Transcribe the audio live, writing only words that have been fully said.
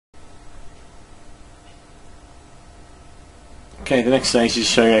Okay, the next stage is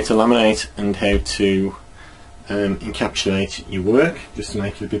to show you how to laminate and how to encapsulate your work, just to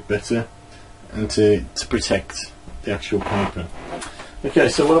make it a bit better and to protect the actual paper. Okay,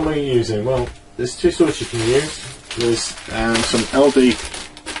 so what am I using? Well, there's two sorts you can use. There's some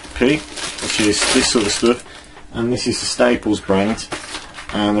LDP, which is this sort of stuff, and this is the Staples brand.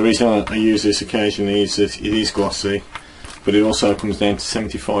 And the reason I use this occasionally is that it is glossy, but it also comes down to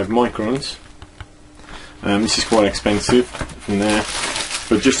 75 microns. This is quite expensive from there,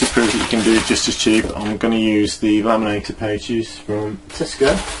 but just to prove that you can do it just as cheap, I'm going to use the laminator pages from Tesco.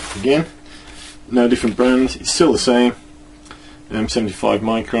 Again, no different brand, it's still the same, 75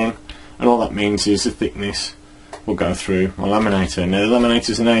 micron, and all that means is the thickness will go through my laminator. Now the laminator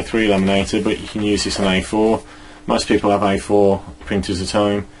is an A3 laminator, but you can use this on A4. Most people have A4 printers at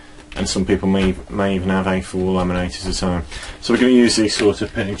home, and some people may even have A4 laminators at home. So we're going to use these sort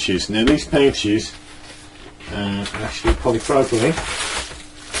of pouches. Now these pouches are actually polypropylene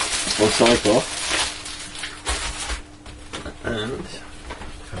or Cycloth, and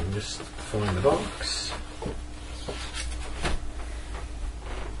if I can just find the box.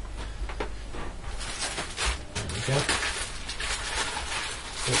 There we go.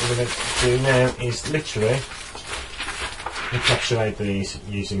 What we're going to do now is literally encapsulate these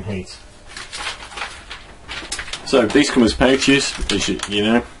using heat. So these come as pouches, as you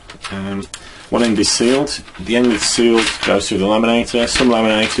know. One end is sealed. The end that's sealed goes through the laminator. Some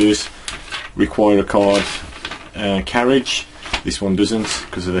laminators require a card carriage. This one doesn't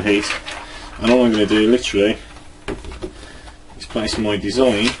because of the heat. And all I'm going to do literally is place my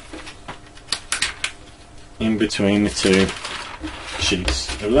design in between the two sheets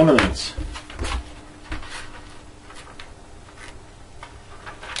of laminate.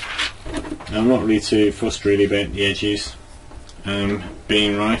 Now, I'm not really too fussed really about the edges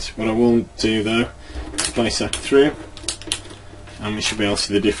being right. What I will do though is place that through, and we should be able to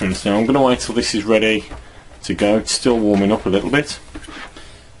see the difference. Now I'm going to wait till this is ready to go. It's still warming up a little bit,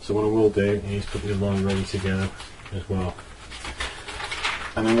 so what I will do is put the line ready to go as well.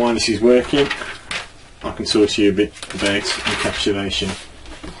 And then while this is working, I can talk to you a bit about encapsulation.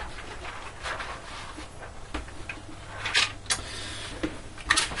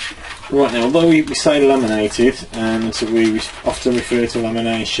 Right, now although we say laminated, and so we often refer to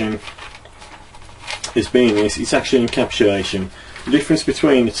lamination as being this, it's actually encapsulation. The difference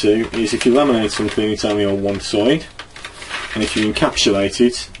between the two is if you laminate something it's only on one side, and if you encapsulate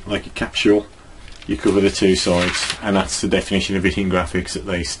it like a capsule you cover the two sides, and that's the definition of it in graphics at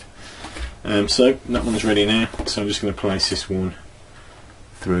least. So that one's ready now, so I'm just going to place this one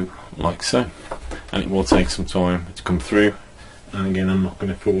through like so, and it will take some time to come through, and again I'm not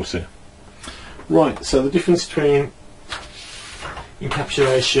going to force it. Right, so the difference between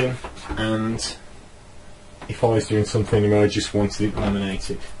encapsulation and if I was doing something where I just wanted it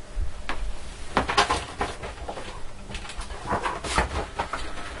laminated.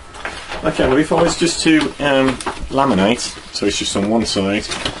 Okay, well if I was just to laminate, so it's just on one side,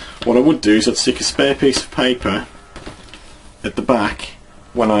 what I would do is I'd stick a spare piece of paper at the back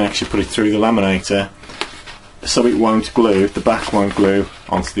when I actually put it through the laminator, so it won't glue, the back won't glue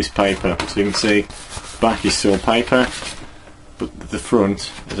onto this paper. So you can see the back is still paper, but the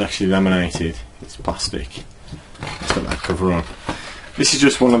front is actually laminated, it's plastic. It's got that cover on. This is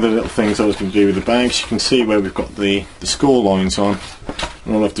just one of the little things I was going to do with the bags. You can see where we've got the score lines on,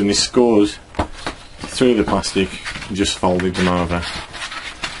 and all I've done is scored through the plastic and just folded them over.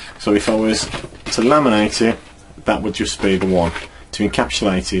 So if I was to laminate it, that would just be the one. To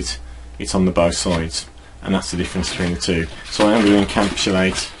encapsulate it, it's on the both sides, and that's the difference between the two. So I am going to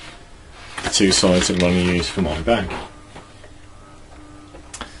encapsulate the two sides that I'm going to use for my bag.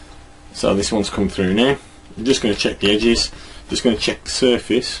 So this one's come through now. I'm just going to check the edges, just going to check the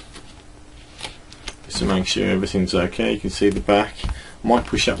surface just to make sure everything's okay. You can see the back. I might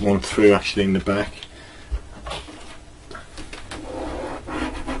push that one through actually in the back.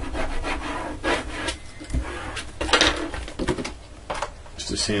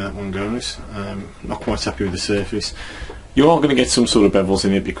 To see how that one goes. Not quite happy with the surface. You are going to get some sort of bevels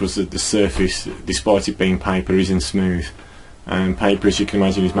in it because the surface, despite it being paper, isn't smooth. And paper, as you can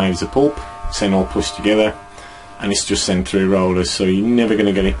imagine, is made as a pulp. It's then all pushed together and it's just sent through rollers, so you're never going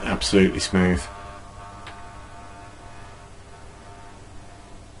to get it absolutely smooth.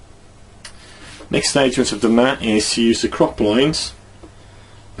 Next stage, once I've done that, is to use the crop lines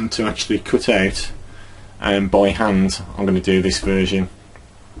and to actually cut out, and by hand I'm going to do this version,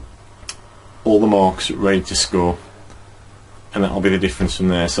 all the marks ready to score, and that'll be the difference from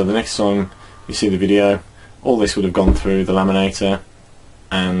there. So the next time you see the video, all this would have gone through the laminator,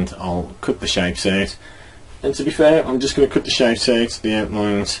 and I'll cut the shapes out, And to be fair, I'm just going to cut the shapes out, the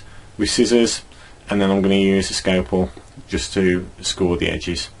outlines, with scissors, and then I'm going to use a scalpel just to score the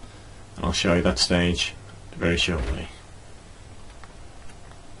edges. And I'll show you that stage very shortly.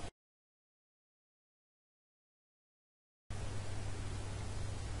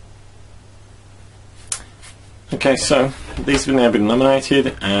 Okay, so these have now been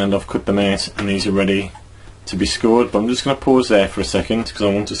laminated and I've cut them out, and these are ready to be scored, but I'm just going to pause there for a second because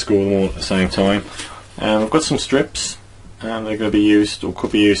I want to score them all at the same time. I've got some strips and they're going to be used, or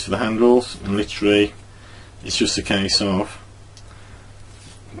could be used, for the handles, and literally it's just a case of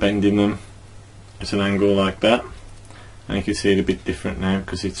bending them at an angle like that, and you can see it a bit different now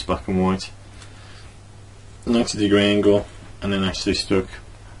because it's black and white. 90-degree angle, and then actually stuck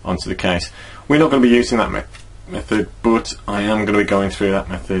onto the case. We're not going to be using that method, but I am going to be going through that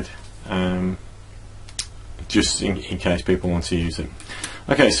method just in case people want to use it.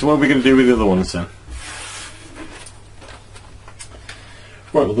 Okay, so what are we going to do with the other ones then?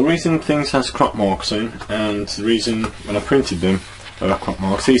 Right, well, the reason things has crop marks in, and the reason when I printed them there are crop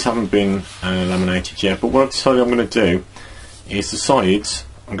marks, these haven't been laminated yet, but what I've decided I'm going to do is the sides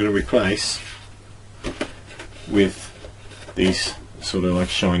I'm going to replace with these sort of like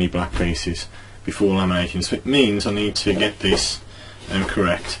shiny black pieces before laminating, so it means I need to get this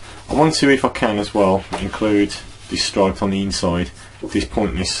correct. I want to, if I can as well, include this stripe on the inside. It's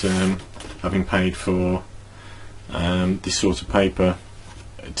pointless having paid for this sort of paper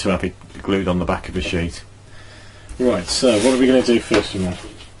to have it glued on the back of a sheet. Right, so what are we going to do first of all?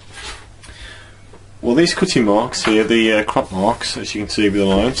 Well, these cutting marks here, the crop marks, as you can see with the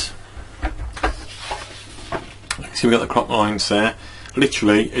lines. So we've got the crop lines there,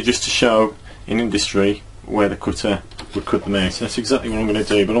 literally just to show in industry where the cutter would cut them out. So that's exactly what I'm going to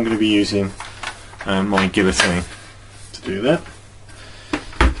do, but I'm going to be using my guillotine to do that.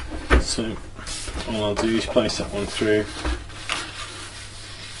 So all I'll do is place that one through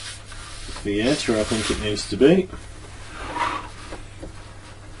the edge where I think it needs to be.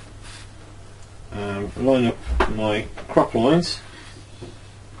 Line up my crop lines.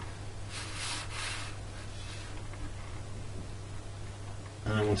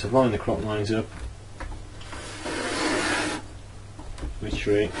 And I want to line the crop lines up,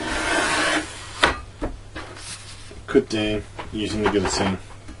 literally cut down using the guillotine.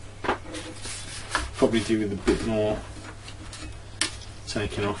 Probably do with a bit more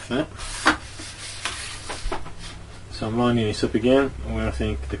taking off there. So I'm lining it up again where I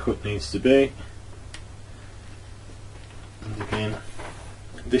think the cut needs to be, and again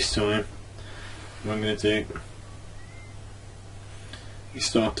this time what I'm going to do is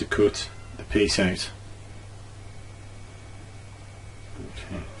start to cut the piece out.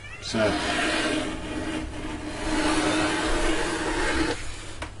 Okay, so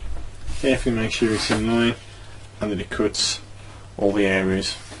carefully make sure it's in line and that it cuts all the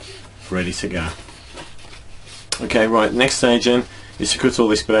areas ready to go. Okay, right, next stage then is to cut all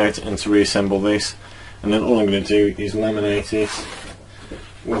this bit out and to reassemble this, and then all I'm going to do is laminate it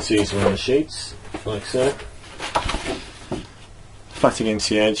once these are on the sheets, like so, flat against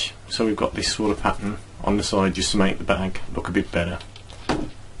the edge, so we've got this sort of pattern on the side just to make the bag look a bit better.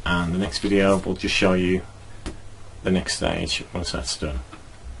 And the next video will just show you the next stage once that's done.